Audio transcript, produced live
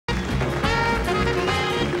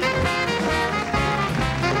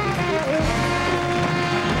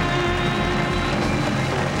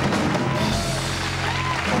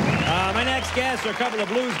are a couple of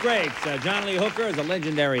blues greats. John Lee Hooker is a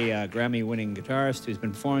legendary Grammy-winning guitarist who's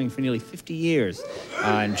been performing for nearly 50 years.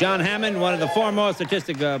 And John Hammond, one of the foremost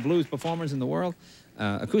artistic blues performers in the world.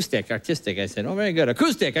 Artistic, I said. Oh, very good.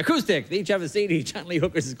 Acoustic. They each have a CD. John Lee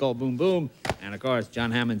Hooker's is called Boom Boom. And, of course,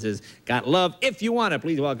 John Hammond's is Got Love If You Want It.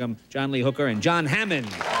 Please welcome John Lee Hooker and John Hammond.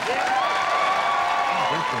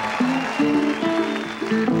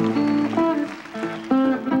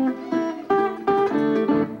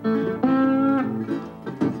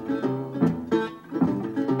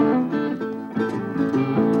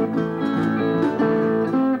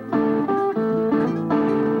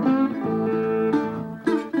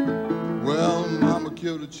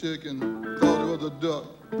 Killed a chicken, thought it was a duck.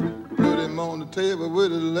 Put him on the table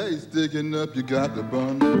with his legs sticking up. You got the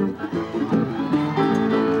bun.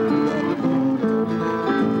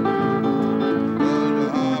 Well, the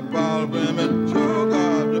high-powered women sure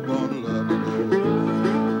got the bundle up.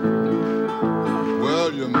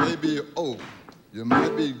 Well, you may be old, you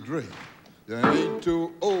might be great. You ain't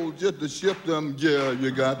too old just to ship them gear. You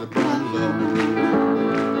got the bundle up.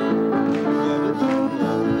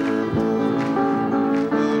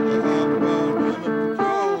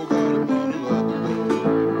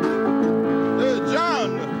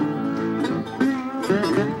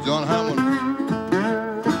 John Hammond,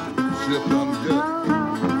 ship them jet.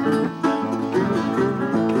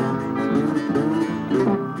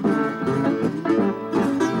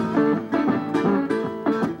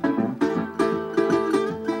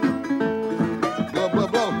 Blow, blow,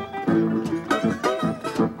 blow.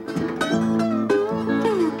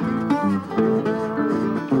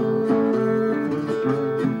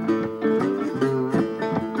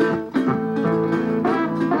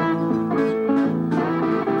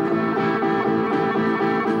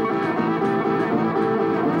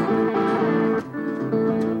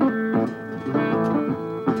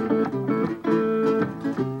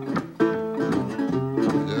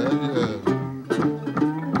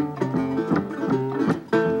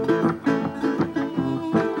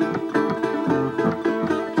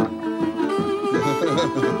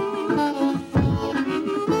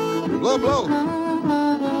 Blow, blow.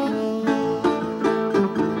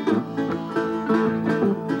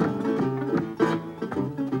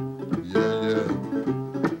 Yeah.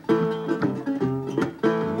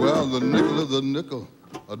 Well, the nickel is a nickel,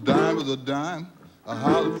 a dime is a dime. A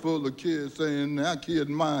house full of kids saying, now kid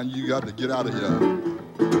mine, you got to get out of here.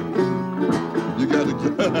 You got to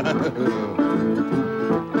get out of here.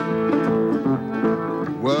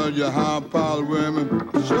 Well, you high-powered women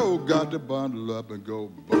sure got to bundle up and go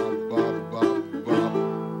bop, bop, bop, bop.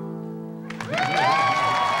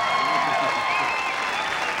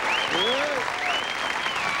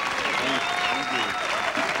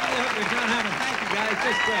 John Hammond, thank you, guys.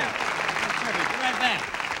 Just great. Be right back.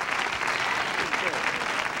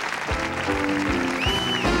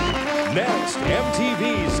 Next,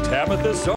 MTV's Tabitha